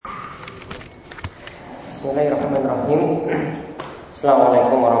Bismillahirrahmanirrahim.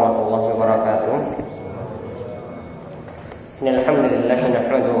 Assalamualaikum warahmatullahi wabarakatuh. Alhamdulillah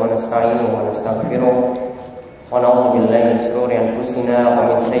nahmaduhu wa nasta'inuhu wa nastaghfiruh wa na'udzu billahi min shururi anfusina wa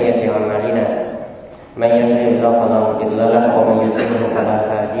min sayyiati a'malina. May yahdihillahu fala mudilla lahu wa may yudlil fala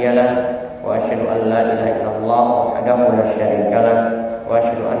hadiya lahu. Wa asyhadu an la ilaha illallah wahdahu la syarika lahu wa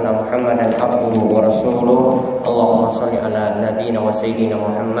asyhadu anna Muhammadan abduhu wa rasuluh. Allahumma shalli ala nabiyyina wa sayyidina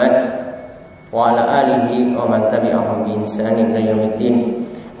Muhammad wa ala alihi wa man tabi'ahum bi ihsan ila yaumiddin.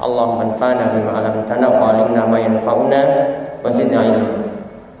 Allahumma anfa'na bima 'allamtana wa 'allimna ma yanfa'una wa zidna ilma.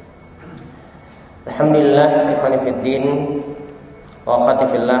 Alhamdulillah, ikhwani fid din wa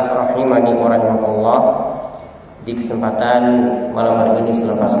akhwati fillah rahimani wa rahimakumullah. Di kesempatan malam hari ini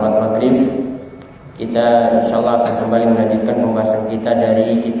selepas salat maghrib, kita insyaallah akan kembali melanjutkan pembahasan kita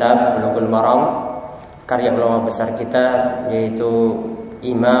dari kitab Bulughul Maram, karya ulama besar kita yaitu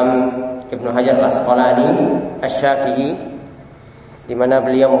Imam Ibnu Hajar Al-Asqalani Asy-Syafi'i, di mana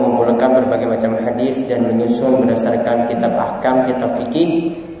beliau mengumpulkan berbagai macam hadis dan menyusun berdasarkan kitab ahkam, kitab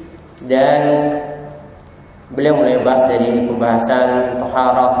fikih, dan beliau mulai bahas dari pembahasan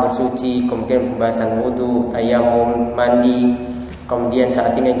taharah, bersuci, kemudian pembahasan wudu, tayamum, mandi. Kemudian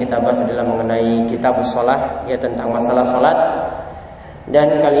saat ini yang kita bahas adalah mengenai kitab shalah, ya, tentang masalah salat.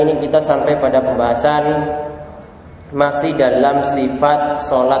 Dan kali ini kita sampai pada pembahasan masih dalam sifat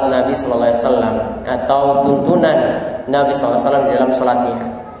salat Nabi sallallahu alaihi wasallam atau tuntunan Nabi sallallahu alaihi wasallam dalam salatnya.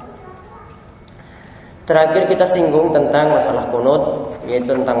 Terakhir kita singgung tentang masalah kunut,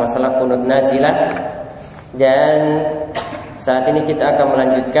 yaitu tentang masalah kunut nazilah. Dan saat ini kita akan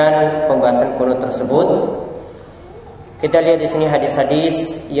melanjutkan pembahasan kunut tersebut. Kita lihat di sini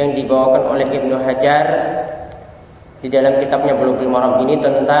hadis-hadis yang dibawakan oleh Ibnu Hajar di dalam kitabnya Bulughul Maram ini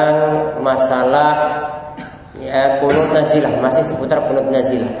tentang masalah, ya, kunut nazilah, masih seputar kunut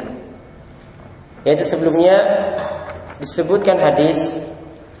nazilah. Yaitu sebelumnya disebutkan hadis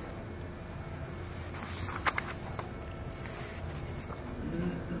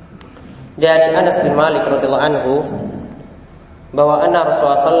dari Anas bin Malik radhiyallahu anhu bahwa anna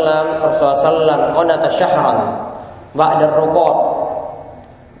Rasulullah sallallahu qanata syahran ba'da ar-ruku'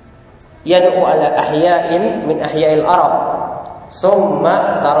 yad'u ala ahya'in min ahya'il arab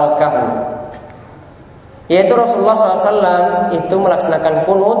summa tarakahu. Yaitu Rasulullah SAW itu melaksanakan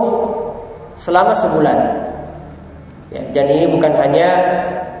kunut selama sebulan, ya, dan ini bukan hanya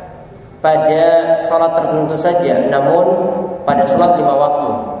pada sholat tertentu saja, namun pada sholat 5 waktu,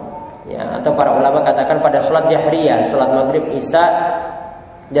 ya, atau para ulama katakan pada sholat jahriyah, sholat maghrib, isya,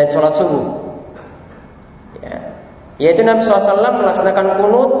 dan sholat subuh, ya. Yaitu Nabi SAW melaksanakan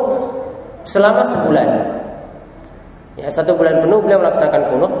kunut selama sebulan, ya, 1 bulan penuh beliau melaksanakan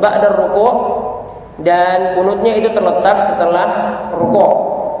kunut ba'da ruku', dan kunutnya itu terletak setelah ruku'.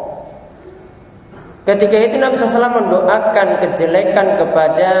 Ketika itu Nabi SAW mendoakan kejelekan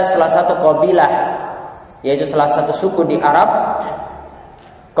kepada salah satu kabilah, yaitu salah satu suku di Arab.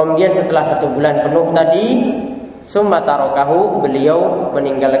 Kemudian setelah 1 bulan penuh tadi, summa tarakahu, beliau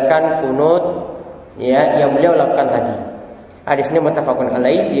meninggalkan kunut, ya, yang beliau lakukan tadi. Hadis ini muttafaqun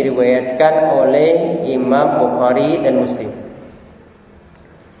alaih, diriwayatkan oleh Imam Bukhari dan Muslim.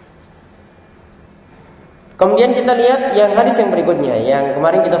 Kemudian kita lihat yang hadis yang berikutnya, yang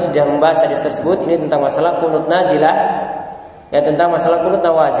kemarin kita sudah membahas hadis tersebut. Ini tentang masalah kunut nazilah, ya, tentang masalah kunut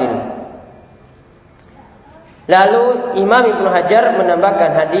nawazil. Lalu Imam Ibnu Hajar menambahkan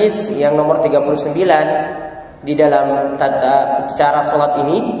hadis yang nomor 39 di dalam tata cara salat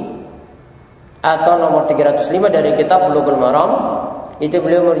ini, atau nomor 305 dari kitab Bulughul Maram. Itu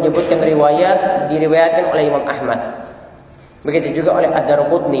beliau menyebutkan diriwayatkan oleh Imam Ahmad. Begitu juga oleh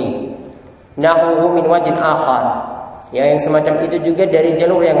Ad-Darqutni. Nahuhu min wajin akhar, ya, yang semacam itu juga dari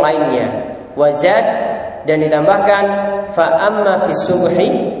jalur yang lainnya. Wazad, dan ditambahkan fa amma fi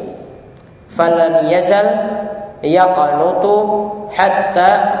subhi falam yazal yaqanutu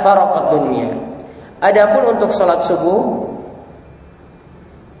hatta faraqat dunya. Adapun untuk salat subuh,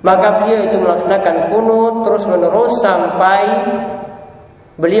 maka beliau itu melaksanakan kunut terus menerus sampai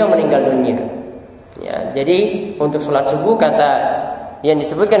beliau meninggal dunia, ya. Jadi untuk salat subuh, kata yang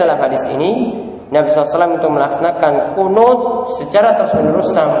disebutkan dalam hadis ini, Nabi SAW itu melaksanakan kunut secara terus menerus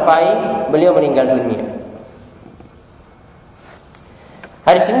sampai beliau meninggal dunia.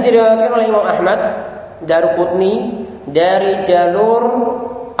 Hadis ini diriwayatkan oleh Imam Ahmad, Darqutni, dari jalur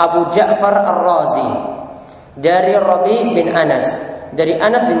Abu Ja'far Ar-Razi, dari Rabi bin Anas, dari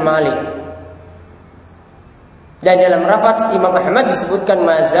Anas bin Malik. Dan dalam rapat Imam Ahmad disebutkan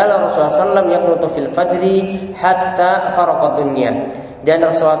mazal Rasulullah SAW yaqnutu fil fajri hatta faraqat dunya. Dan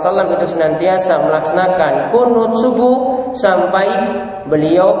Rasulullah SAW itu senantiasa melaksanakan kunut subuh sampai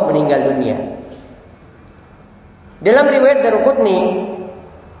beliau meninggal dunia. Dalam riwayat Daruqutni,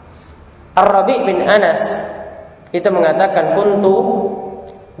 Ar-Rabi' bin Anas itu mengatakan, kuntu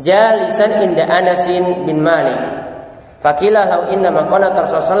jalisan inda Anasin bin Malik faqila lau inna maqanata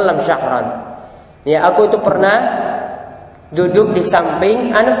Rasulullah syahran. Ya, aku itu pernah duduk di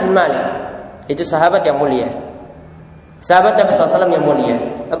samping Anas bin Malik. Itu sahabat yang mulia, sahabat Nabi SAW yang mulia.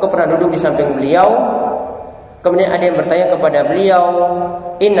 Aku pernah duduk di samping beliau. Kemudian ada yang bertanya kepada beliau,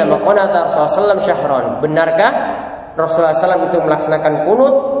 inna maqanata Rasulullah syahran, benarkah Rasulullah SAW itu melaksanakan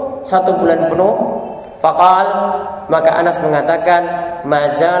kunut 1 bulan penuh? Faqal, maka Anas mengatakan,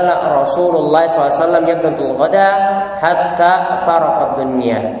 mazala Rasulullah SAW yaqnutul ghada hatta faraqad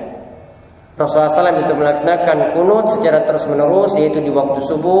dunya. Rasulullah SAW itu melaksanakan kunut secara terus menerus, yaitu di waktu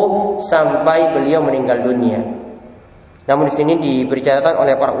subuh sampai beliau meninggal dunia. Namun di sini diberi catatan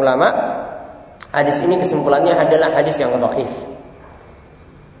oleh para ulama, hadis ini kesimpulannya adalah hadis yang dhaif.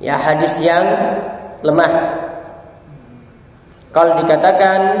 Ya, hadis yang lemah. Kalau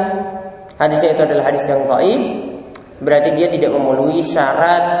dikatakan hadisnya itu adalah hadis yang dhaif, berarti dia tidak memenuhi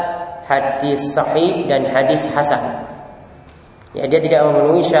syarat hadis sahih dan hadis hasan. Ya, dia tidak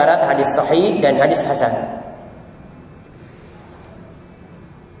memenuhi syarat hadis sahih dan hadis hasan.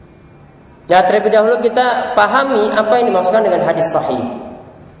 Nah, terlebih dahulu kita pahami apa yang dimaksudkan dengan hadis sahih.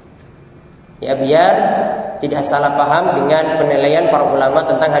 Ya, biar tidak salah paham dengan penilaian para ulama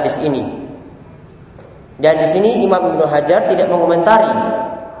tentang hadis ini. Dan di sini Imam Ibnu Hajar tidak mengomentari,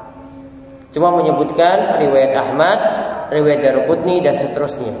 cuma menyebutkan riwayat Ahmad, riwayat Daruqutni dan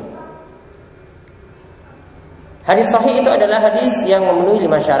seterusnya. Hadis sahih itu adalah hadis yang memenuhi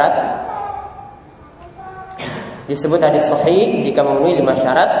 5 syarat. Disebut hadis sahih jika memenuhi 5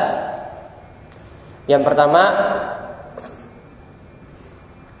 syarat. Yang pertama,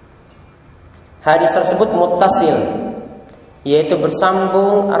 hadis tersebut muttasil, yaitu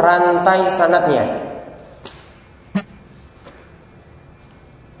bersambung rantai sanadnya.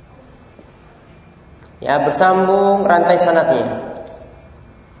 Ya, bersambung rantai sanadnya,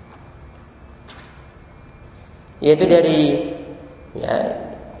 yaitu dari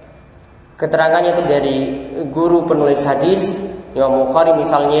keterangannya itu dari guru penulis hadis Imam Bukhari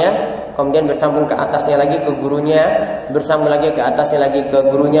misalnya, kemudian bersambung ke atasnya lagi ke gurunya, bersambung lagi ke atasnya lagi ke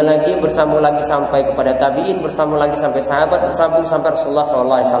gurunya lagi, bersambung lagi sampai kepada tabi'in, bersambung lagi sampai sahabat, bersambung sampai Rasulullah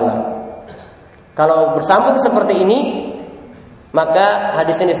SAW. Kalau bersambung seperti ini, maka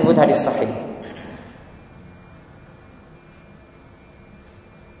hadisnya disebut hadis sahih.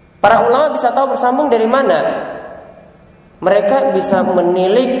 Para ulama bisa tahu bersambung dari mana? Mereka bisa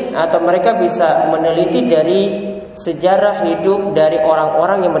menilik atau mereka bisa meneliti dari sejarah hidup dari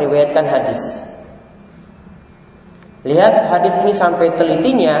orang-orang yang meriwayatkan hadis. Lihat hadis ini sampai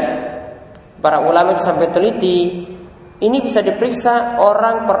telitinya, para ulama itu sampai teliti. Ini bisa diperiksa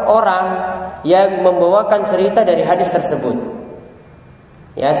orang per orang yang membawakan cerita dari hadis tersebut.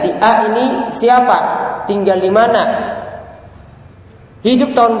 Ya, si A ini siapa? Tinggal di mana?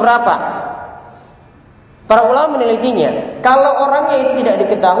 Hidup tahun berapa? Para ulama menelitinya. Kalau orangnya itu tidak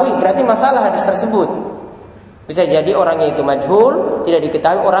diketahui, berarti masalah hadis tersebut. Bisa jadi orangnya itu majhul, tidak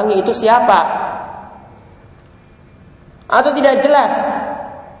diketahui orangnya itu siapa, atau tidak jelas.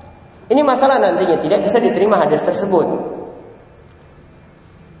 Ini masalah nantinya, tidak bisa diterima hadis tersebut.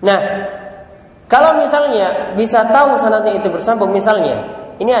 Nah, kalau misalnya bisa tahu sanadnya itu bersambung, misalnya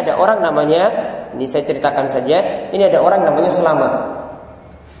ini ada orang namanya, ini saya ceritakan saja, ini ada orang namanya Selamat.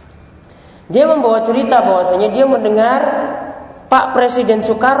 Dia membawa cerita bahwasanya dia mendengar Pak Presiden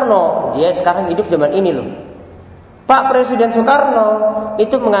Soekarno, dia sekarang hidup zaman ini loh. Pak Presiden Soekarno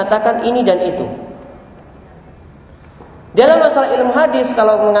itu mengatakan ini dan itu. Dalam masalah ilmu hadis,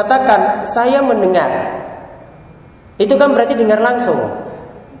 kalau mengatakan saya mendengar, itu kan berarti dengar langsung.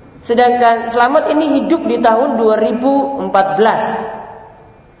 Sedangkan Selamat ini hidup di tahun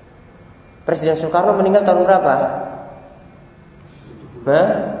 2014. Presiden Soekarno meninggal tahun berapa?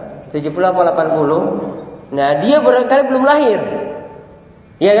 70 atau 80. Nah, dia barangkali belum lahir,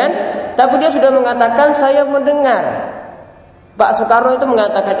 ya kan? Tapi dia sudah mengatakan saya mendengar Pak Soekarno itu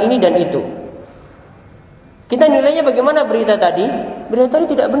mengatakan ini dan itu. Kita nilainya bagaimana berita tadi? Berita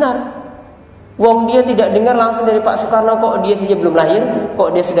tadi tidak benar. Wong dia tidak dengar langsung dari Pak Soekarno, kok dia saja belum lahir,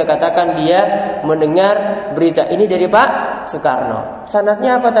 kok dia sudah katakan dia mendengar berita ini dari Pak Soekarno.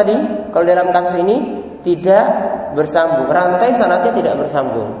 Sanadnya apa tadi? Kalau dalam kasus ini tidak bersambung, rantai sanadnya tidak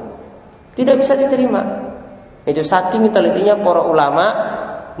bersambung. Tidak bisa diterima. Itu saking telitinya para ulama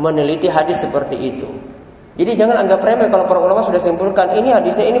meneliti hadis seperti itu. Jadi jangan anggap remeh kalau para ulama sudah simpulkan ini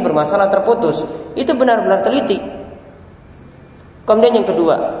hadisnya ini bermasalah, terputus. Itu benar-benar teliti. Kemudian yang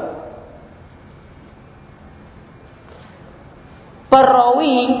kedua,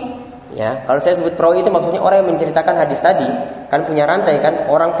 perawi Ya, kalau saya sebut perawi itu maksudnya orang yang menceritakan hadis tadi, kan punya rantai kan,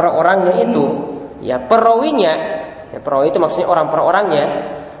 orang per orangnya itu. Ya, perawinya, ya, perawi itu maksudnya orang per orangnya.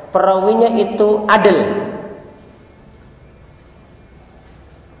 Perawinya itu adil.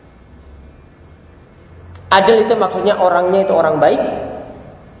 Adil itu maksudnya orangnya itu orang baik,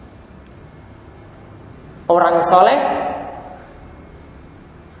 orang soleh,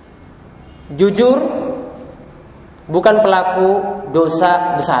 jujur, bukan pelaku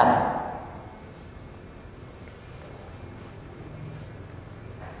dosa besar.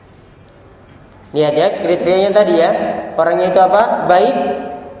 Lihat ya kriterianya tadi ya. Orangnya itu apa? Baik,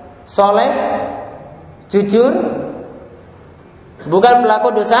 soleh, jujur, bukan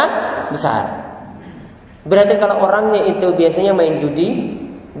pelaku dosa besar. Berarti kalau orangnya itu biasanya main judi,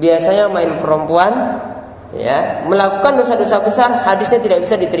 biasanya main perempuan, ya, melakukan dosa-dosa besar, hadisnya tidak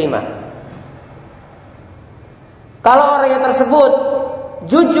bisa diterima. Kalau orangnya tersebut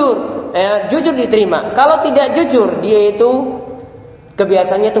jujur, jujur diterima. Kalau tidak jujur, dia itu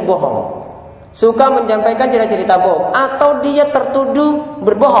kebiasaannya itu bohong. Suka menyampaikan cerita-cerita bohong, atau dia tertuduh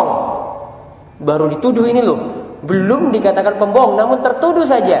berbohong. Baru dituduh ini loh, belum dikatakan pembohong, namun tertuduh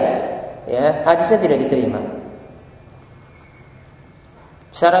saja. Ya, hadisnya tidak diterima.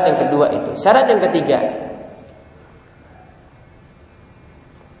 Syarat yang kedua itu. Syarat yang ketiga,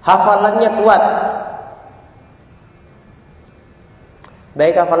 hafalannya kuat.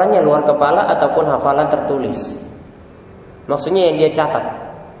 Baik hafalannya luar kepala ataupun hafalan tertulis. Maksudnya yang dia catat.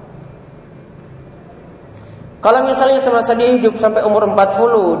 Kalau misalnya semasa dia hidup sampai umur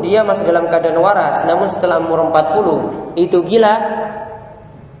 40 dia masih dalam keadaan waras, namun setelah umur 40 itu gila,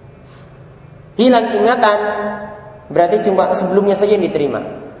 hilang ingatan, berarti cuma sebelumnya saja yang diterima.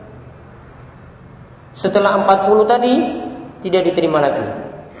 Setelah 40 tadi tidak diterima lagi.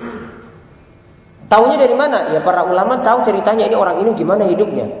 Taunya dari mana? Ya para ulama tahu ceritanya, ini orang ini gimana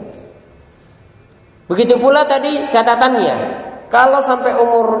hidupnya. Begitu pula tadi catatannya. Kalau sampai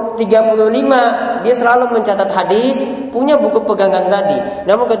umur 35 dia selalu mencatat hadis, punya buku pegangan tadi.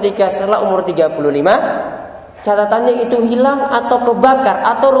 Namun ketika setelah umur 35 catatannya itu hilang atau kebakar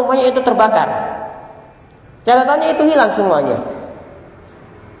atau rumahnya itu terbakar, catatannya itu hilang semuanya.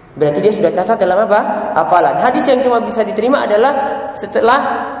 Berarti dia sudah catat dalam apa? Hafalan. Hadis yang cuma bisa diterima adalah setelah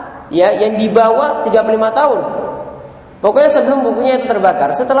yang di bawah 35 tahun. Pokoknya sebelum bukunya itu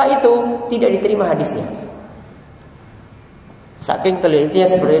terbakar. Setelah itu tidak diterima hadisnya. Saking telitinya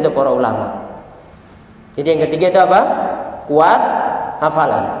seperti itu para ulama. Jadi yang ketiga itu apa? Kuat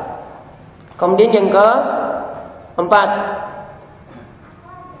hafalan. Kemudian yang keempat,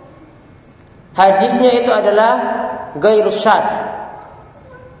 hadisnya itu adalah ghairus syadz,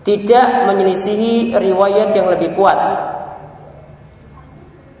 tidak menyelisihi riwayat yang lebih kuat,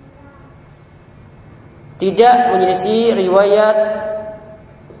 tidak menyelisihi riwayat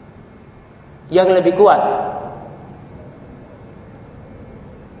yang lebih kuat.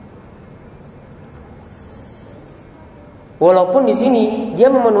 Walaupun di sini dia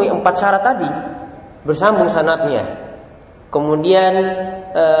memenuhi 4 syarat tadi, bersambung sanadnya, kemudian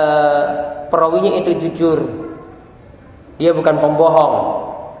perawinya itu jujur, dia bukan pembohong,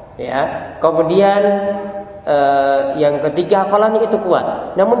 ya. Kemudian yang ketiga hafalannya itu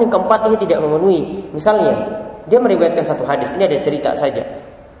kuat. Namun yang keempat ini tidak memenuhi. Misalnya dia meriwayatkan satu hadis, ini ada cerita saja.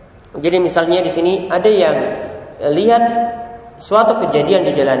 Jadi misalnya di sini ada yang lihat suatu kejadian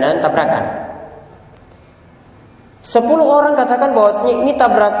di jalanan tabrakan. 10 orang katakan bahwasanya ini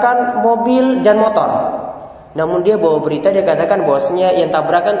tabrakan mobil dan motor. Namun dia bawa berita, dia katakan bahwasanya yang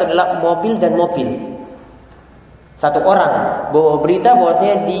tabrakan adalah mobil dan mobil. Satu orang bawa berita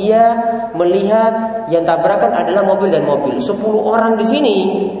bahwasanya dia melihat yang tabrakan adalah mobil dan mobil. 10 orang di sini,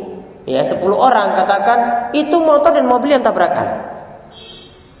 ya 10 orang katakan itu motor dan mobil yang tabrakan.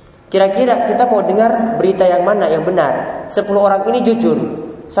 Kira-kira kita mau dengar berita yang mana yang benar? 10 orang ini jujur,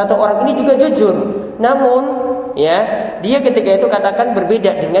 1 orang ini juga jujur. Namun ya dia ketika itu katakan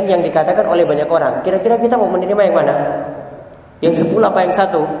berbeda dengan yang dikatakan oleh banyak orang. Kira-kira kita mau menerima yang mana? Yang 10 apa yang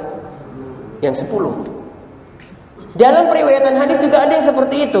 1? Yang 10. Dalam periwayatan hadis juga ada yang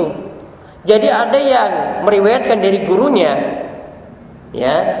seperti itu. Jadi ada yang meriwayatkan dari gurunya,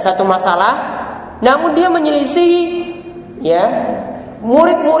 ya satu masalah, namun dia menyelisihi, ya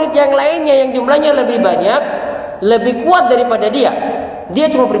murid-murid yang lainnya yang jumlahnya lebih banyak, lebih kuat daripada dia. Dia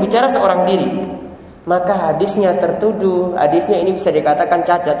cuma berbicara seorang diri. Maka hadisnya tertuduh, hadisnya ini bisa dikatakan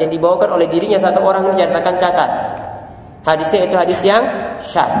cacat. Yang dibawakan oleh dirinya satu orang dikatakan cacat. Hadisnya itu hadis yang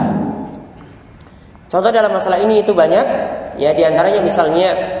syadz. Contoh dalam masalah ini itu banyak. Ya diantaranya misalnya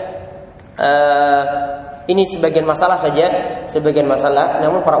ini sebagian masalah saja, sebagian masalah.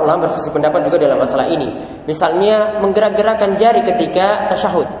 Namun para ulama berselisih pendapat juga dalam masalah ini. Misalnya menggerak-gerakkan jari ketika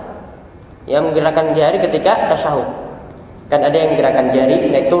tasyahud. Ya, menggerakkan jari ketika tasyahud. Kan ada yang gerakan jari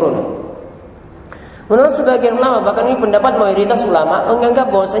naik turun. Menurut sebagian ulama, bahkan ini pendapat mayoritas ulama, menganggap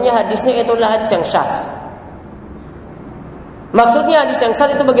bahwasanya hadisnya itu adalah hadis yang syadz. Maksudnya hadis yang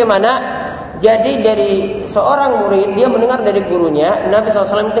syadz itu bagaimana? Jadi dari seorang murid, dia mendengar dari gurunya, Nabi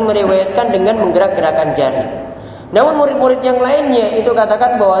SAW itu meriwayatkan dengan menggerak-gerakan jari. Namun murid-murid yang lainnya itu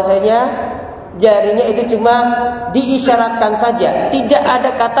katakan bahwasanya jarinya itu cuma diisyaratkan saja, tidak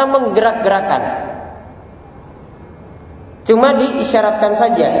ada kata menggerak-gerakan. Cuma diisyaratkan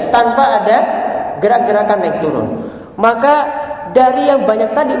saja, tanpa ada gerak-gerakan naik turun. Maka dari yang banyak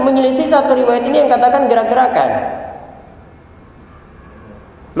tadi menyelisih satu riwayat ini yang katakan gerak-gerakan.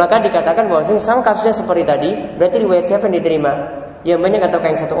 Maka dikatakan bahwa sang kasusnya seperti tadi, berarti riwayat siapa yang diterima? Yang banyak atau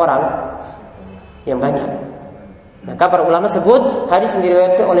yang satu orang? Yang banyak. Maka para ulama sebut hadis yang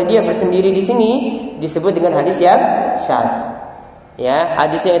diriwayatkan oleh dia bersendiri di sini disebut dengan hadis yang syadz. Ya,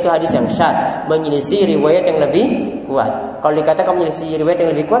 hadisnya itu hadis yang syadz, menyelisih riwayat yang lebih kuat. Kalau dikatakan menyelisih riwayat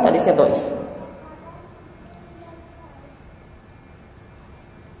yang lebih kuat, hadisnya dhaif.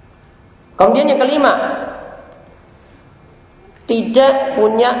 Kemudian yang kelima, tidak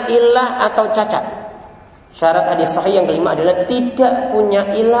punya ilah atau cacat. Syarat hadis sahih yang kelima adalah tidak punya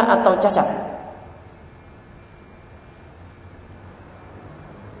ilah atau cacat.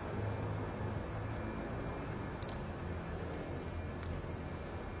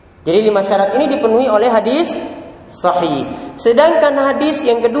 Jadi 5 syarat ini dipenuhi oleh hadis sahih. Sedangkan hadis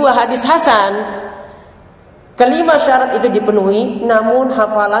yang kedua, hadis hasan, kelima syarat itu dipenuhi, namun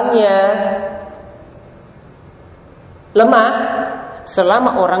hafalannya lemah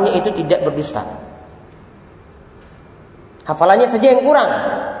selama orangnya itu tidak berdusta. Hafalannya saja yang kurang.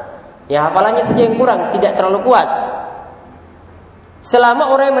 Ya, hafalannya saja yang kurang, tidak terlalu kuat. Selama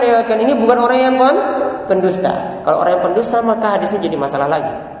orang yang meriwayatkan ini bukan orang yang pendusta. Kalau orang yang pendusta maka hadisnya jadi masalah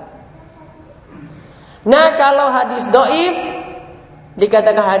lagi. Nah, kalau hadis dhaif,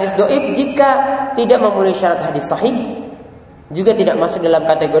 dikatakan hadis dhaif jika tidak memenuhi syarat hadis sahih, juga tidak masuk dalam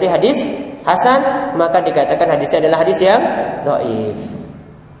kategori hadis hasan, maka dikatakan hadisnya adalah hadis yang dhaif.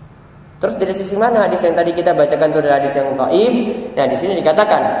 Terus dari sisi mana hadis yang tadi kita bacakan itu adalah hadis yang dhaif? Nah, di sini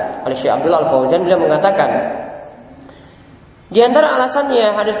dikatakan oleh Syekh Abdullah Al-Fauzan, beliau mengatakan di antara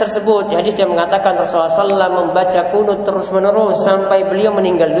alasannya hadis tersebut, hadis yang mengatakan Rasulullah SAW membaca kunut terus-menerus sampai beliau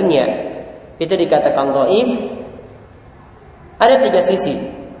meninggal dunia, itu dikatakan dhaif. Ada 3 sisi.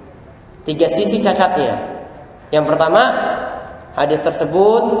 3 sisi cacatnya. Yang pertama, hadis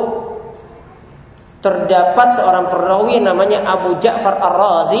tersebut terdapat seorang perawi namanya Abu Ja'far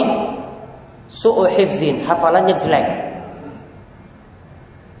Ar-Razi, su'u hifzin, hafalannya jelek.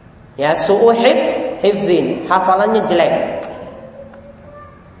 Ya, su'u hifzin, hafalannya jelek.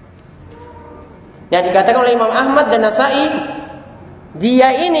 Nah, dikatakan oleh Imam Ahmad dan Nasa'i,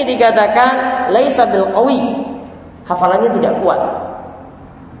 dia ini dikatakan laisa bil qawi, hafalannya tidak kuat.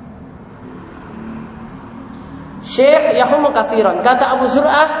 Syekh Yahum Katsiran, kata Abu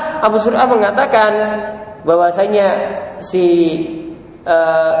Zur'ah mengatakan bahwasanya si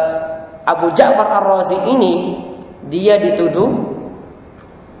Abu Ja'far Ar-Razi ini dia dituduh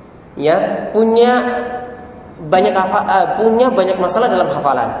ya punya banyak masalah dalam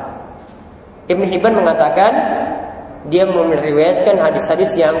hafalan. Ibn Hibban mengatakan dia meriwayatkan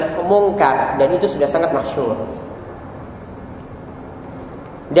hadis-hadis yang mungkar dan itu sudah sangat masyhur.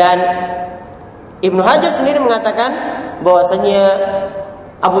 Dan Ibnu Hajar sendiri mengatakan bahwasanya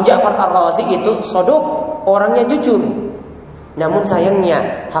Abu Ja'far Ar-Razi itu shaduk, orangnya jujur. Namun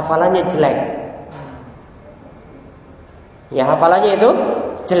sayangnya hafalannya jelek. Ya, hafalannya itu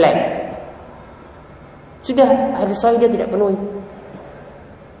jelek. Sudah hadis sahih dia tidak penuhi.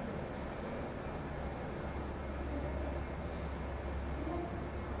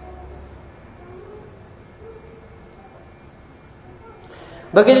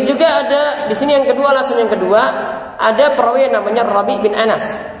 Begitu juga ada di sini yang kedua, alasan yang kedua, ada perawi yang namanya Rabi bin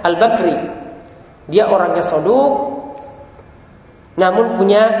Anas Al-Bakri. Dia orangnya shaduk, namun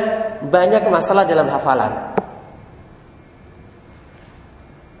punya banyak masalah dalam hafalan.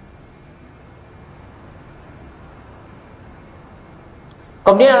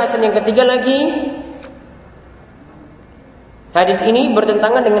 Kemudian alasan yang ketiga lagi, hadis ini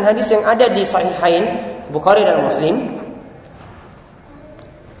bertentangan dengan hadis yang ada di Sahihain Bukhari dan Muslim.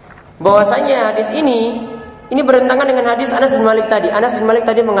 Bahwasanya hadis ini bertentangan dengan hadis Anas bin Malik tadi. Anas bin Malik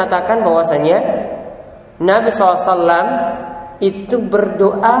tadi mengatakan bahwasanya Nabi SAW itu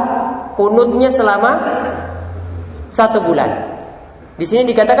berdoa kunutnya selama 1 bulan. Di sini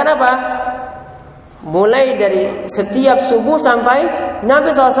dikatakan apa? Mulai dari setiap subuh sampai Nabi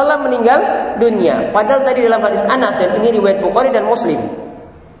SAW meninggal dunia. Padahal tadi dalam hadis Anas, dan ini riwayat Bukhari dan Muslim,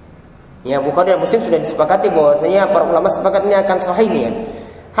 Ya, Bukhari dan Muslim sudah disepakati bahwasanya para ulama sepakatnya akan sahihnya.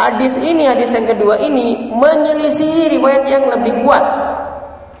 Hadis ini, hadis yang kedua ini menyelisih riwayat yang lebih kuat.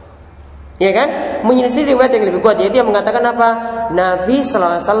 Ya kan? Menyelisih riwayat yang lebih kuat. Yaitu yang mengatakan apa? Nabi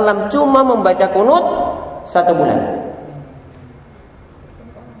sallallahu alaihi wasallam cuma membaca kunut 1 bulan.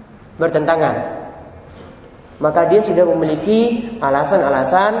 Bertentangan. Maka dia sudah memiliki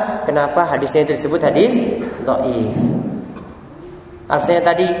alasan-alasan kenapa hadisnya itu disebut hadis dhaif. Alasannya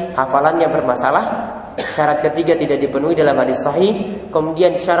tadi hafalannya bermasalah, syarat ketiga tidak dipenuhi dalam hadis sahih,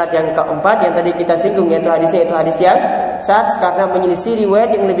 kemudian syarat yang keempat yang tadi kita singgung yaitu hadisnya itu hadis yang sahih karena menyelisih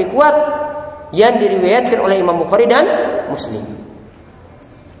riwayat yang lebih kuat yang diriwayatkan oleh Imam Bukhari dan Muslim.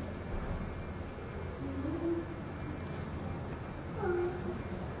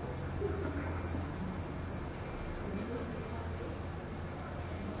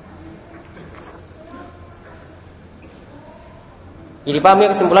 Jadi paham ya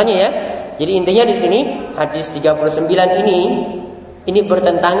kesimpulannya ya. Jadi intinya di sini hadis 39 ini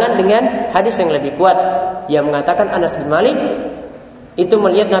bertentangan dengan hadis yang lebih kuat yang mengatakan Anas bin Malik itu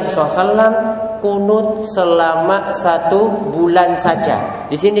melihat Nabi SAW kunut selama 1 bulan saja.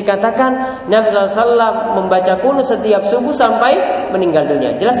 Di sini dikatakan Nabi SAW membaca kunut setiap subuh sampai meninggal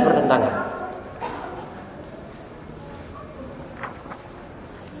dunia. Jelas bertentangan.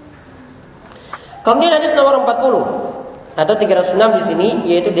 Kemudian hadis nomor 40 atau 306 di sini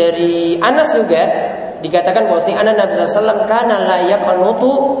yaitu dari Anas juga dikatakan bahwa Nabi sallallahu kana la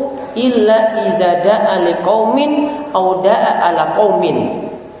yaqnutu illa iza da'a liqaumin aw da'a ala qaumin.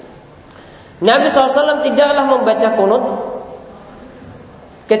 Nabi SAW tidaklah membaca kunut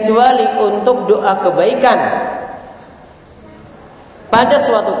kecuali untuk doa kebaikan pada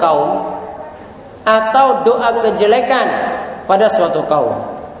suatu kaum atau doa kejelekan pada suatu kaum.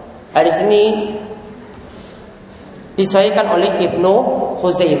 Hadis ini disahihkan oleh Ibnu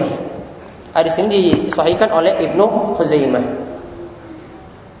Khuzaimah. Hadis ini disahihkan oleh Ibnu Khuzaimah.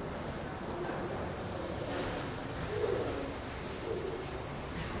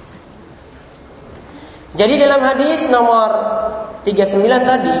 Jadi dalam hadis nomor 39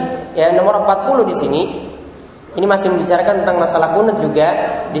 tadi, ya nomor 40 di sini, ini masih membicarakan tentang masalah kunut juga.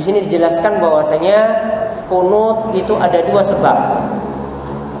 Di sini dijelaskan bahwasanya kunut itu ada 2 sebab.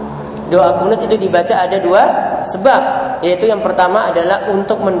 Doa kunut itu dibaca ada 2 sebab, yaitu yang pertama adalah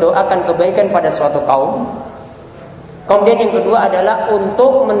untuk mendoakan kebaikan pada suatu kaum. Kemudian yang kedua adalah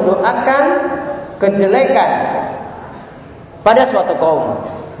untuk mendoakan kejelekan pada suatu kaum.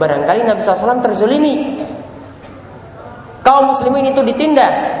 Barangkali Nabi SAW terzalimi, kaum muslimin itu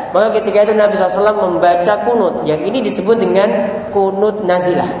ditindas, maka ketika itu Nabi SAW membaca kunut. Yang ini disebut dengan kunut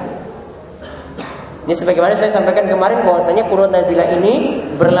nazilah. Ini sebagaimana saya sampaikan kemarin bahwasanya kunut nazilah ini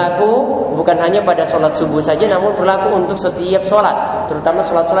berlaku bukan hanya pada sholat subuh saja, namun berlaku untuk setiap sholat, terutama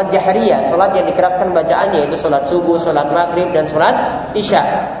sholat-sholat jahriyah, sholat yang dikeraskan bacaannya, yaitu sholat subuh, sholat maghrib, dan sholat isya.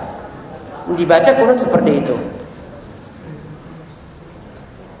 Dibaca kunut seperti itu.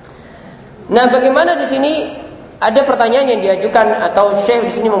 Nah, bagaimana di sini ada pertanyaan yang diajukan atau Syekh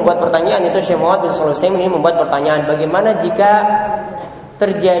di sini membuat pertanyaan, itu Syekh Muhammad bin Shalih Al-Utsaimin ini membuat pertanyaan, bagaimana jika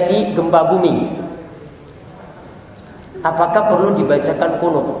terjadi gempa bumi? Apakah perlu dibacakan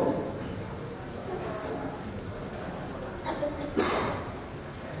kunut?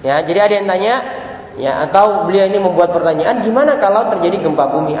 Ya, jadi ada yang tanya, ya, atau beliau ini membuat pertanyaan, gimana kalau terjadi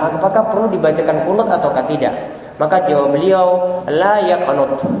gempa bumi? Apakah perlu dibacakan kunut ataukah tidak? Maka jawab beliau, la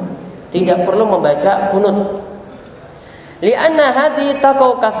yaqnut. Tidak perlu membaca kunut. Li'anna hadhi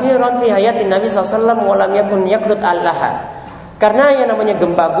taqaw katsiran fi hayatin Nabi sallallahu alaihi wasallam wa lam yakun yaqnut allaha. Karena yang namanya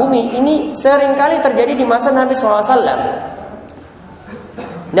gempa bumi ini seringkali terjadi di masa Nabi SAW.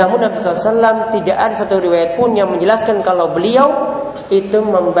 Namun Nabi SAW tidak ada satu riwayat pun yang menjelaskan kalau beliau itu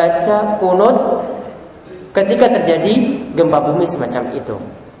membaca kunut ketika terjadi gempa bumi semacam itu.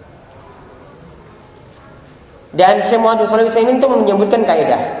 Dan Syekh Muhammad bin Shalih Al-Utsaimin itu menyebutkan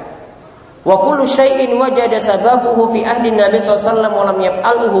kaidah, wa kullu syai'in wajada sababuhu fi ahdi Nabi SAW wa lam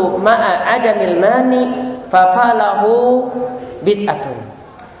yaf'alhu ma'a adamil mani fa fa'alahu bid'atun.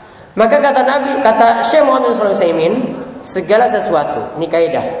 Maka kata Nabi, kata Syekh Muhammad bin Shalih Al-Utsaimin, segala sesuatu, ini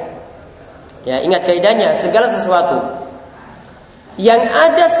kaidah. Ya, ingat kaidahnya, segala sesuatu yang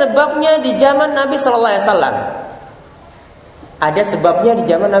ada sebabnya di zaman Nabi sallallahu alaihi wasallam. Ada sebabnya di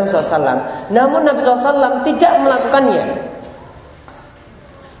zaman Nabi sallallahu alaihi wasallam, namun Nabi sallallahu alaihi wasallam tidak melakukannya.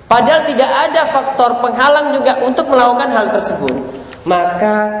 Padahal tidak ada faktor penghalang juga untuk melakukan hal tersebut.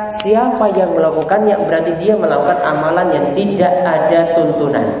 Maka siapa yang melakukannya berarti dia melakukan amalan yang tidak ada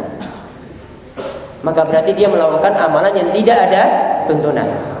tuntunan. Maka berarti dia melakukan amalan yang tidak ada tuntunan.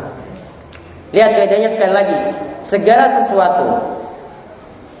 Lihat kaidahnya sekali lagi. Segala sesuatu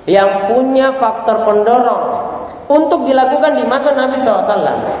yang punya faktor pendorong untuk dilakukan di masa Nabi SAW.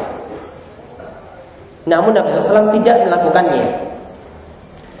 Namun Nabi SAW tidak melakukannya.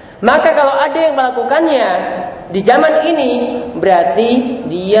 Maka kalau ada yang melakukannya di zaman ini, berarti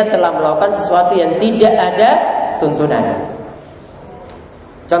dia telah melakukan sesuatu yang tidak ada tuntunan.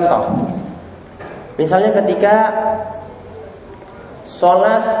 Contoh, misalnya ketika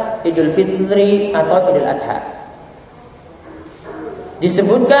sholat Idul Fitri atau Idul Adha,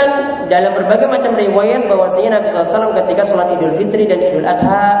 disebutkan dalam berbagai macam riwayat bahwasanya Nabi SAW ketika sholat Idul Fitri dan Idul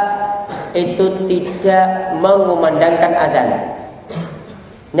Adha itu tidak mengumandangkan azan.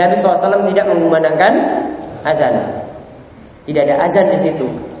 Nabi SAW tidak mengumandangkan azan. Tidak ada azan di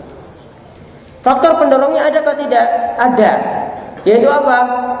situ. Faktor pendorongnya ada atau tidak? Ada. Yaitu apa?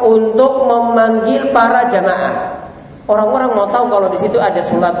 Untuk memanggil para jamaah. Orang-orang mau tahu kalau di situ ada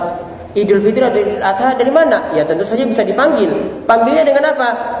sholat Idul Fitri atau Idul Adha dari mana? Ya tentu saja bisa dipanggil. Panggilnya dengan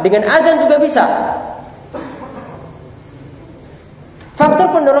apa? Dengan azan juga bisa.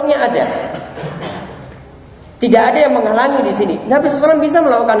 Faktor pendorongnya ada. Tidak ada yang menghalangi di sini. Nabi SAW bisa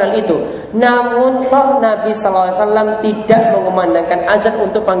melakukan hal itu. Namun toh Nabi SAW tidak mengumandangkan azan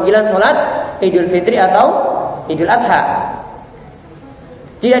untuk panggilan sholat Idul Fitri atau Idul Adha.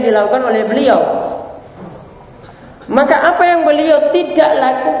 Tidak dilakukan oleh beliau. Maka apa yang beliau tidak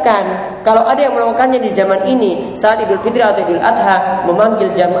lakukan, kalau ada yang melakukannya di zaman ini saat Idul Fitri atau Idul Adha,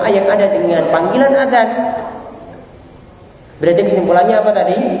 memanggil jamaah yang ada dengan panggilan azan, berarti kesimpulannya apa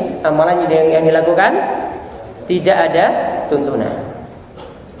tadi? Amalan yang dilakukan tidak ada tuntunan.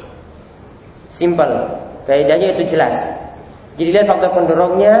 Simpel, kaidahnya itu jelas. Jadi lihat faktor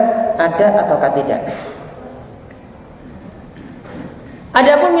pendorongnya ada ataukah tidak.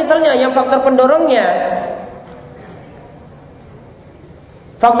 Adapun misalnya yang faktor pendorongnya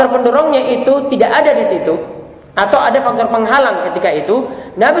itu tidak ada di situ, atau ada faktor penghalang ketika itu,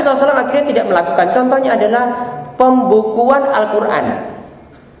 Nabi SAW akhirnya tidak melakukan. Contohnya adalah pembukuan Al-Quran.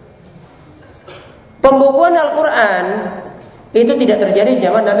 Pembukuan Al-Quran itu tidak terjadi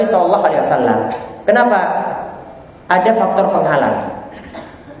zaman Nabi SAW. Kenapa? Ada faktor penghalang.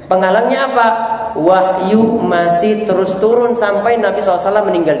 Penghalangnya apa? Wahyu masih terus turun sampai Nabi SAW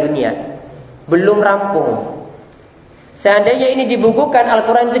meninggal dunia, belum rampung. Seandainya ini dibukukan,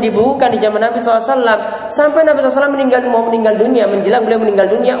 Al-Quran itu dibukukan di zaman Nabi SAW, sampai Nabi SAW mau meninggal dunia, menjelang beliau meninggal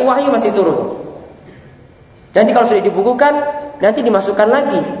dunia, wahyu masih turun. Nanti kalau sudah dibukukan, nanti dimasukkan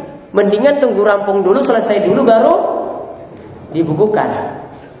lagi. Mendingan tunggu rampung dulu, selesai dulu, baru dibukukan.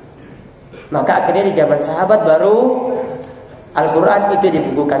 Maka akhirnya di zaman sahabat baru Al-Quran itu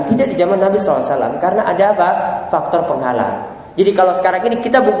dibukukan. Tidak di zaman Nabi SAW. Karena ada apa? Faktor penghalang. Jadi kalau sekarang ini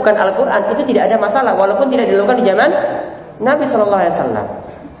kita bukukan Al-Quran, itu tidak ada masalah, walaupun tidak dilakukan di zaman Nabi SAW.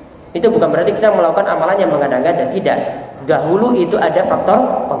 Itu bukan berarti kita melakukan amalan yang mengada-ngada. Tidak. Dahulu itu ada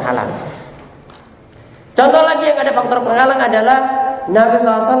faktor penghalang. Contoh lagi yang ada faktor penghalang adalah Nabi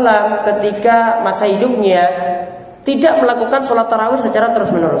SAW ketika masa hidupnya tidak melakukan sholat tarawih secara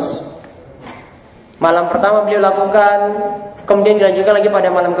terus-menerus. Malam pertama beliau lakukan, kemudian dilanjutkan lagi pada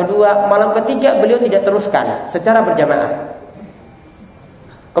malam kedua, malam ketiga beliau tidak teruskan secara berjamaah.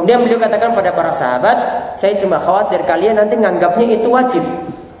 Kemudian beliau katakan pada para sahabat, saya cuma khawatir kalian nanti nganggapnya itu wajib.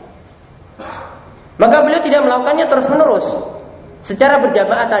 Maka beliau tidak melakukannya terus-menerus secara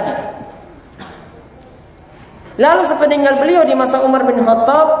berjamaah tadi. Lalu sepeninggal beliau di masa Umar bin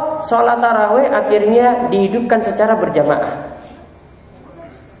Khattab, sholat tarawih akhirnya dihidupkan secara berjamaah.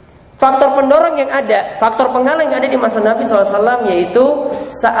 Faktor pendorong yang ada, faktor penghalang yang ada di masa Nabi SAW, yaitu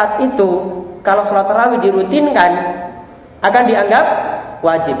saat itu kalau sholat tarawih dirutinkan akan dianggap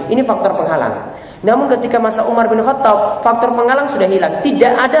wajib. Ini faktor penghalang. Namun ketika masa Umar bin Khattab, faktor penghalang sudah hilang.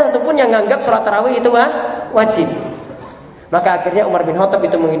 Tidak ada satupun yang menganggap sholat tarawih itu wajib. Maka akhirnya Umar bin Khattab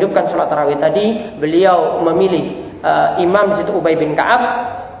itu menghidupkan sholat tarawih tadi. Beliau memilih imam di situ Ubay bin Ka'ab,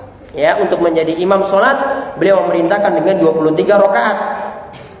 ya, untuk menjadi imam sholat. Beliau memerintahkan dengan 23 rakaat.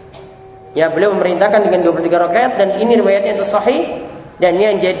 Ya, beliau memerintahkan dengan 23 rakaat, dan ini riwayatnya itu sahih, dan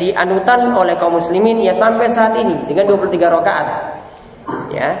ini yang jadi anutan oleh kaum muslimin ya sampai saat ini dengan 23 rakaat.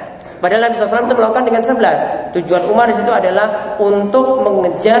 Ya, padahal Nabi SAW itu melakukan dengan 11. Tujuan Umar di situ adalah untuk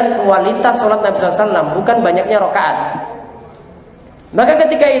mengejar kualitas sholat Nabi SAW, bukan banyaknya rakaat. Maka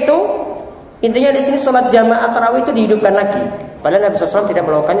ketika itu intinya di sini sholat jamaah tarawih itu dihidupkan lagi. Padahal Nabi SAW tidak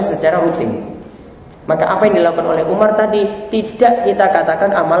melakukannya secara rutin. Maka apa yang dilakukan oleh Umar tadi tidak kita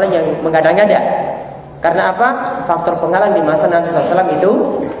katakan amalan yang mengada-ngada. Karena apa? Faktor penghalang di masa Nabi SAW itu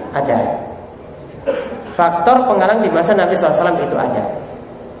ada. Faktor penghalang di masa Nabi SAW itu ada.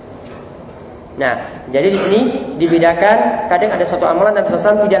 Nah, jadi di sini dibedakan, kadang ada satu amalan Nabi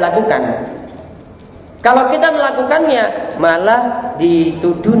SAW tidak lakukan. Kalau kita melakukannya, malah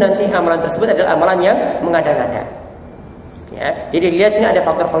dituduh nanti amalan tersebut adalah amalan yang mengada-ngada. Ya, jadi lihat sini ada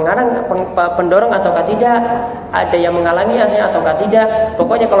faktor pengarang, pendorong ataukah tidak, ada yang menghalanginya ataukah tidak.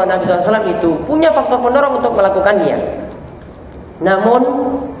 Pokoknya kalau Nabi SAW itu punya faktor pendorong untuk melakukannya, namun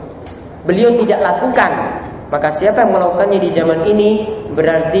beliau tidak lakukan, maka siapa yang melakukannya di zaman ini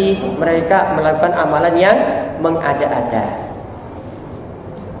berarti mereka melakukan amalan yang mengada-ada.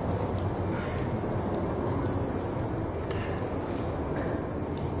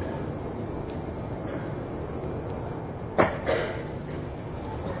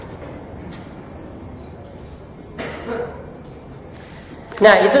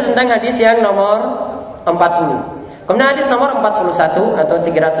 Nah, itu tentang hadis yang nomor 40. Kemudian hadis nomor 41 atau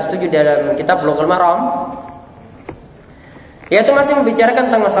 307 dalam kitab Bulughul Maram, yaitu masih membicarakan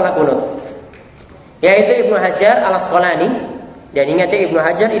tentang masalah kunut, yaitu Ibnu Hajar Al-Asqalani. Dan ingat ya, Ibnu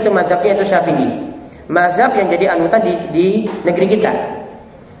Hajar itu mazhabnya itu Syafi'i, mazhab yang jadi anutan di negeri kita.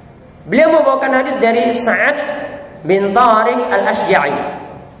 Beliau membawakan hadis dari Sa'ad bin Tariq Al-Ashja'i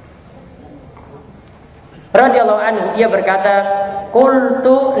radhiyallahu anhu. Ia berkata,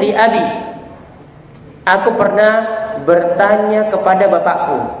 qultu li abi, aku pernah bertanya kepada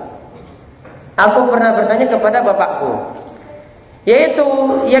bapakku. Aku pernah bertanya kepada bapakku, yaitu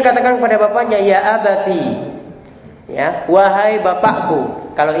ia katakan kepada bapaknya, ya abati, ya, wahai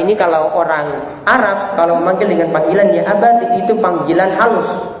bapakku. Kalau ini kalau orang Arab, kalau memanggil dengan panggilan ya abati, itu panggilan halus,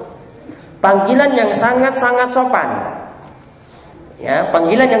 panggilan yang sangat-sangat sopan. Ya,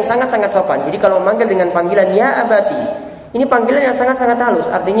 panggilan yang sangat-sangat sopan. Jadi kalau memanggil dengan panggilan ya abati, ini panggilan yang sangat-sangat halus.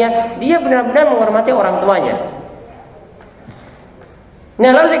 Artinya dia benar-benar menghormati orang tuanya.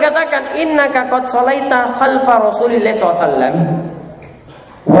 Nah, lalu dikatakan innaka qad shalaita khalfa Rasulillah SAW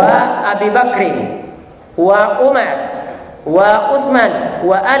wa Abi Bakrin wa Umar wa Utsman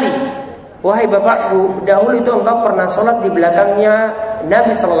wa Ali. Wahai bapakku, dahulu itu engkau pernah sholat di belakangnya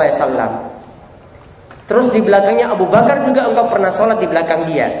Nabi sallallahu alaihi wasallam. Terus di belakangnya Abu Bakar juga engkau pernah sholat di belakang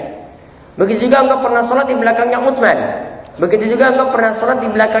dia. Begitu juga engkau pernah sholat di belakangnya Utsman. Begitu juga engkau pernah sholat di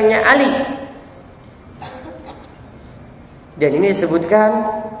belakangnya Ali. Dan ini disebutkan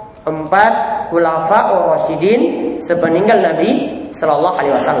 4 khulafa'ur rasyidin sepeninggal Nabi sallallahu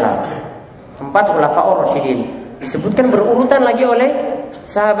alaihi wasallam. 4 khulafa'ur rasyidin disebutkan berurutan lagi oleh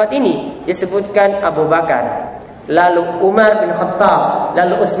sahabat ini. Disebutkan Abu Bakar, lalu Umar bin Khattab,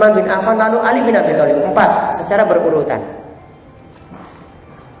 lalu Utsman bin Affan, lalu Ali bin Abi Thalib. 4 secara berurutan.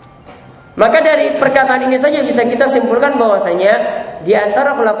 Maka dari perkataan ini saja bisa kita simpulkan bahwasanya di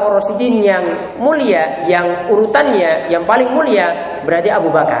antara khulafaur rasyidin yang mulia, yang urutannya yang paling mulia berarti Abu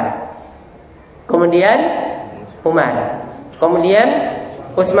Bakar, kemudian Umar, kemudian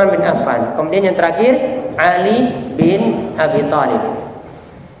Utsman bin Affan, kemudian yang terakhir Ali bin Abi Thalib.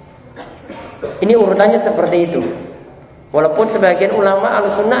 Ini urutannya seperti itu. Walaupun sebagian ulama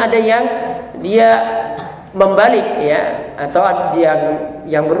Ahlussunnah ada yang dia membalik, ya, atau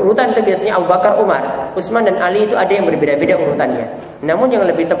yang berurutan itu biasanya Abu Bakar, Umar, Utsman dan Ali itu ada yang berbeda-beda urutannya. Namun yang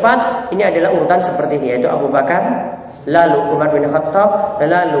lebih tepat ini adalah urutan seperti ini, yaitu Abu Bakar, lalu Umar bin Khattab,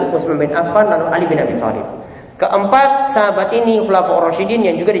 lalu Utsman bin Affan, lalu Ali bin Abi Thalib. Keempat sahabat ini khulafaur rasyidin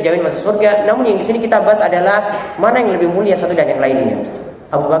yang juga dijamin masuk surga. Namun yang di sini kita bahas adalah mana yang lebih mulia satu dan yang lainnya.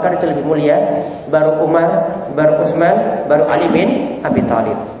 Abu Bakar itu lebih mulia, baru Umar, baru Utsman, baru Ali bin Abi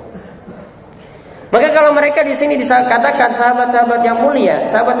Thalib. Maka kalau mereka di sini dikatakan sahabat-sahabat yang mulia,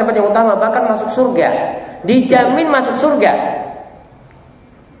 sahabat-sahabat yang utama, bahkan masuk surga, dijamin masuk surga,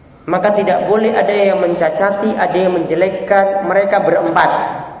 maka tidak boleh ada yang mencacati, ada yang menjelekkan mereka berempat.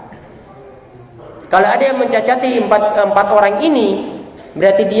 Kalau ada yang mencacati empat orang ini,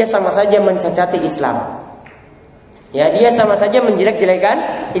 berarti dia sama saja mencacati Islam. Ya, dia sama saja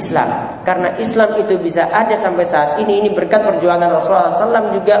menjelek-jelekan Islam. Karena Islam itu bisa ada sampai saat ini berkat perjuangan Rasulullah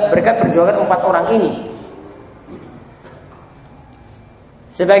SAW, juga berkat perjuangan 4 orang ini.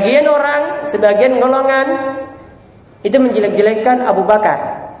 Sebagian orang, sebagian golongan itu menjelek-jelekan Abu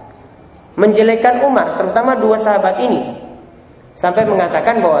Bakar, menjelekkan Umar, terutama 2 sahabat ini, sampai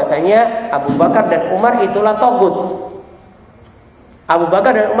mengatakan bahwasanya Abu Bakar dan Umar itulah tagut. Abu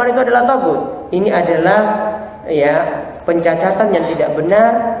Bakar dan Umar itu adalah tagut. Ini adalah pencacatan yang tidak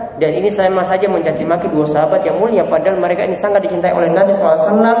benar, dan ini sama saja mencaci maki 2 sahabat yang mulia, padahal mereka ini sangat dicintai oleh Nabi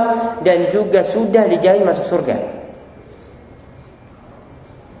SAW dan juga sudah dijamin masuk surga.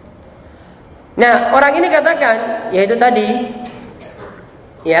 Nah, orang ini katakan, yaitu tadi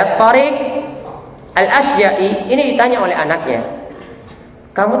Tariq Al-Ashja'i ini ditanya oleh anaknya,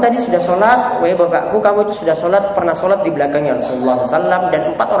 kamu tadi sudah sholat, wahai bapakku, kamu sudah sholat, pernah sholat di belakangnya Rasulullah SAW dan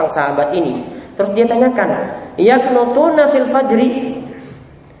 4 orang sahabat ini. Terus dia tanyakan, yaqnutuna fil fajri,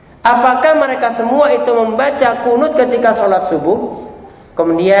 Apakah mereka semua itu membaca kunut ketika sholat subuh?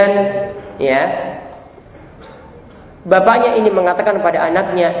 Kemudian ya, bapaknya ini mengatakan pada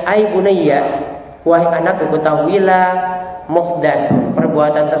anaknya, "Ai bunayya, wahai anakku, ketahuilah muhdas,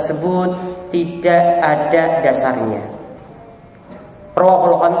 perbuatan tersebut tidak ada dasarnya."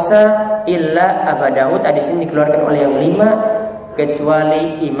 Rawahul khamsah illa Abu Dawud. Hadis ini dikeluarkan oleh yang 5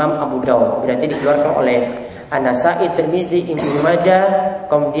 kecuali Imam Abu Dawud. Berarti dikeluarkan oleh An-Nasa'i, Tirmidzi, Ibnu Majah,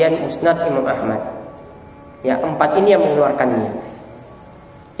 kemudian Musnad Imam Ahmad. Ya, 4 ini yang mengeluarkannya.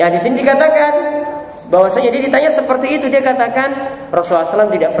 Ya, di sini dikatakan bahwasanya dia ditanya seperti itu, dia katakan Rasulullah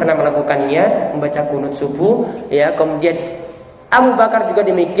SAW tidak pernah melakukannya, membaca kunut subuh. Ya, kemudian Abu Bakar juga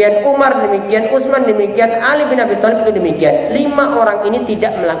demikian, Umar demikian, Utsman demikian, Ali bin Abi Thalib itu demikian. 5 orang ini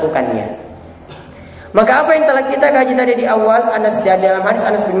tidak melakukannya. Maka apa yang telah kita kaji tadi di awal, dalam hadis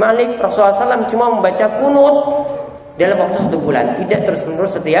Anas bin Malik, Rasulullah SAW cuma membaca kunut dalam waktu 1 bulan, tidak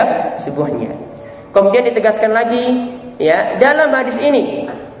terus-menerus setiap subuhnya. Kemudian ditegaskan lagi, ya, dalam hadis ini,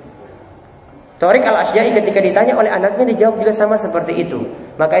 Tariq al-Asy'ari ketika ditanya oleh anaknya dijawab juga sama seperti itu.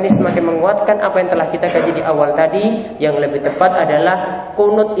 Maka ini semakin menguatkan apa yang telah kita kaji di awal tadi. Yang lebih tepat adalah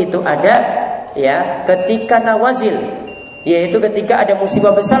kunut itu ada, ya, ketika nawazil, yaitu ketika ada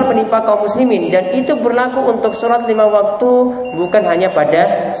musibah besar menimpa kaum muslimin, dan itu berlaku untuk sholat 5 waktu, bukan hanya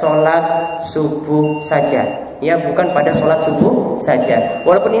pada sholat subuh saja. Ya, bukan pada sholat subuh saja.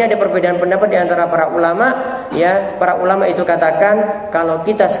 Walaupun ini ada perbedaan pendapat di antara para ulama. Ya, para ulama itu katakan kalau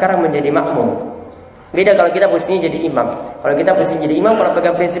kita sekarang menjadi makmum, beda kalau kita posisinya jadi imam. Kalau kita posisinya jadi imam, kalau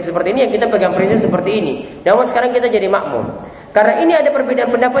pegang prinsip seperti ini, ya kita pegang prinsip seperti ini. Namun sekarang kita jadi makmum. Karena ini ada perbedaan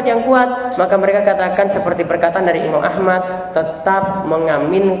pendapat yang kuat, maka mereka katakan seperti perkataan dari Imam Ahmad, tetap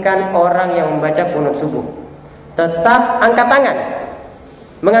mengaminkan orang yang membaca kunut subuh. Tetap angkat tangan,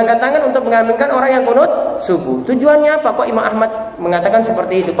 mengangkat tangan untuk mengaminkan orang yang kunut subuh. Tujuannya apa? Kok Imam Ahmad mengatakan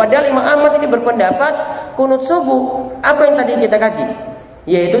seperti itu? Padahal Imam Ahmad ini berpendapat kunut subuh, apa yang tadi kita kaji,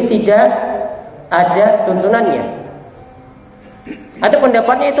 yaitu tidak ada tuntunannya, atau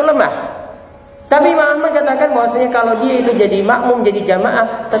pendapatnya itu lemah. Tapi Imam Ahmad katakan bahwasanya kalau dia itu jadi makmum, jadi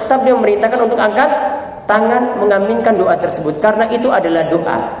jamaah, tetap dia memerintahkan untuk angkat tangan mengaminkan doa tersebut, karena itu adalah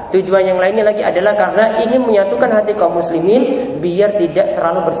doa. Tujuan yang lainnya lagi adalah karena ingin menyatukan hati kaum muslimin biar tidak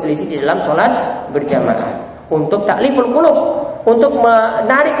terlalu berselisih di dalam sholat berjamaah, untuk takliful qulub, untuk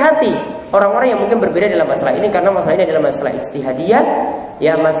menarik hati orang-orang yang mungkin berbeda dalam masalah ini, karena masalah ini adalah masalah ijtihadiyah,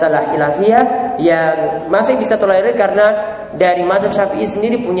 ya, masalah khilafiyah yang masih bisa tolerir karena dari mazhab Syafi'i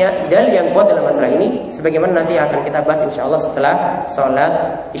sendiri punya dalil yang kuat dalam masalah ini, sebagaimana nanti akan kita bahas insyaallah setelah sholat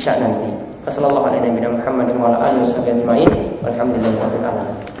Isya nanti. Wassallallahu ala nabiyyina Muhammadin wa ala alihi wasallam. Walhamdulillahirabbil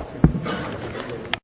alamin.